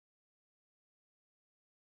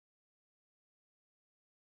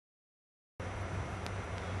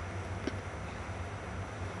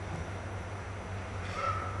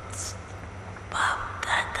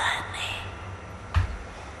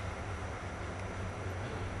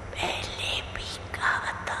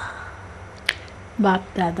Bap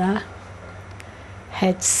Dada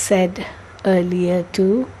had said earlier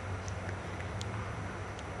too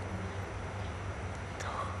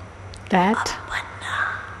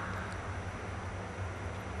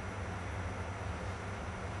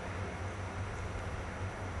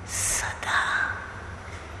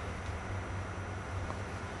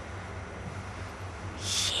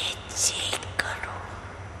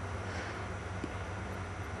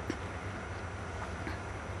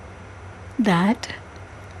that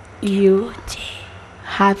you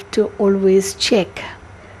have to always check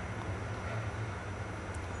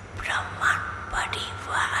ब्राह्मण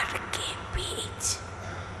परिवार के बीच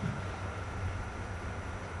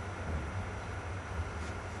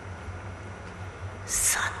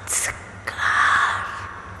संस्कार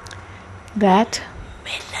that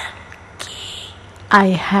मिलन की I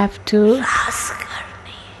have to रास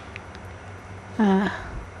करनी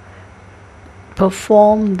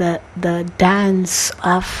perform the dance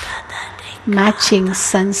of matching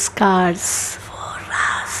sanskars वो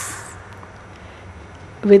रास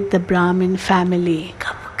with the Brahmin family.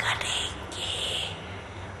 कब करेंगे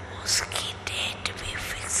उसकी डेट भी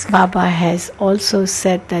fix Baba has also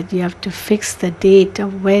said that you have to fix the date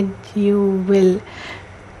of when you will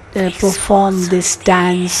perform this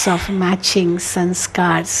dance of matching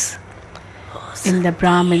sanskars in the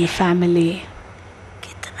Brahmin family.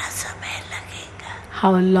 कितना समय लगेगा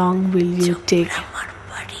How long will you take? ब्राह्मण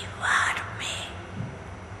परिवार में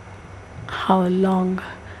How long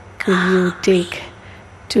will you take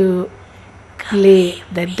to play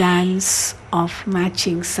the dance of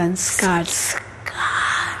matching sanskars?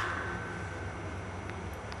 संस्कार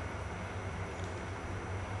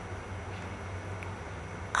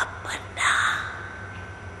अपना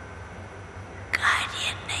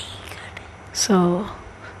कार्य नहीं करे So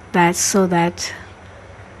that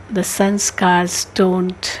the sanskars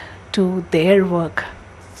don't do their work,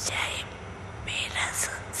 चाहे मेरा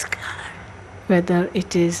संस्कार whether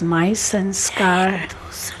it is my sanskar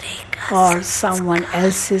दूसरे का or someone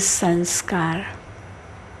else's sanskar.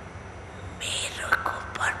 मेरे को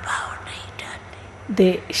प्रभाव नहीं डाले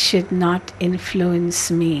They should not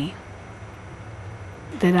influence me.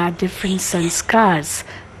 There are different sanskars,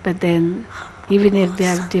 but then even if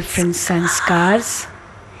there are different sanskars,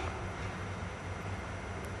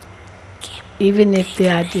 even if they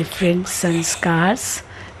are different sanskars,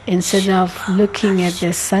 instead of looking at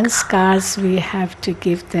the sanskars, we have to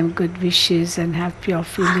give them good wishes and have pure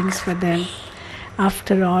feelings for them.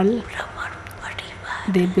 After all, ब्राह्मण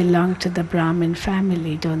परिवार they belong to the Brahmin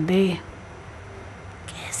family, don't they?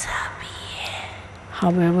 कैसा भी है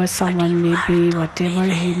However someone may be, whatever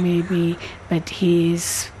he may be, but he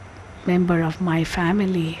is member of my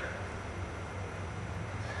family.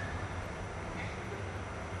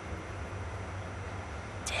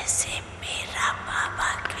 जैसे मेरा बाबा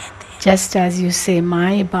कहते Just as you say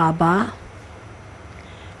my Baba,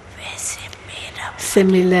 वैसे मेरा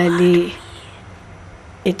similarly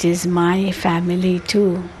it is my family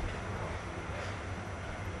too.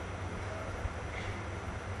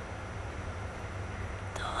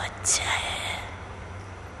 तो अच्छा है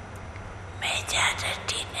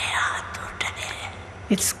मेजॉरिटी ने हाथ उठाए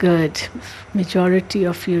It's good. Majority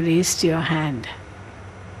of you raised your hand.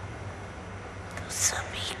 तो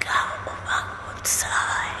सभी का उमंग उत्साह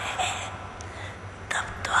है तब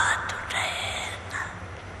तो हाथ उठाए ना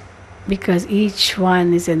Because each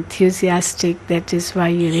one is enthusiastic, that is why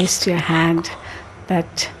you raised your hand,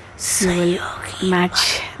 that you will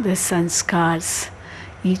match the sanskars.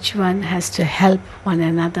 Each one has to help one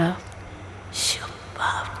another. शुभ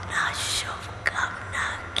भावना शुभ कामना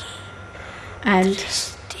की And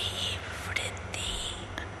दृष्टि वृद्धि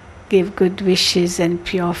give good wishes and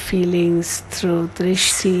pure feelings through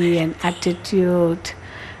drishti and attitude,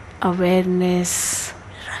 awareness.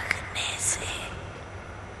 रखने से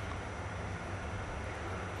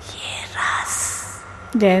ये रास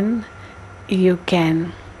Then you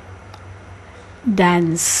can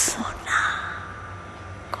dance. होना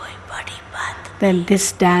कोई बड़ी बात Then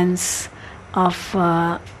this dance of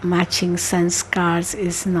matching sanskars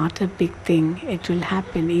is not a big thing. It will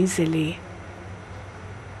happen easily.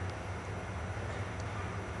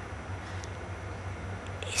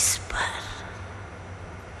 इस पर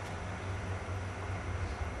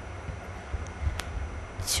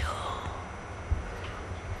जो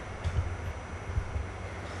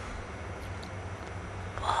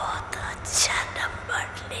बहुत अच्छा नंबर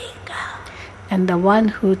लेगा And the one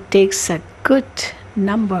who takes a good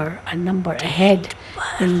number, a number ahead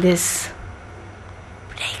in this,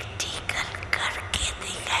 practical करके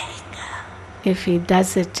दिखाएगा if he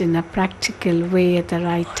does it in a practical way at the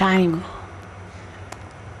right time,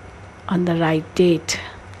 on the right date,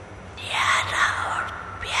 न्यारा और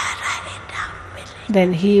प्यारा इनाम मिले।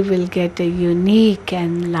 then he will get a unique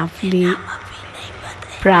and lovely अभी नहीं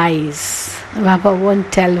बताए। prize. Baba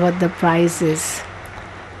won't tell what the prize is.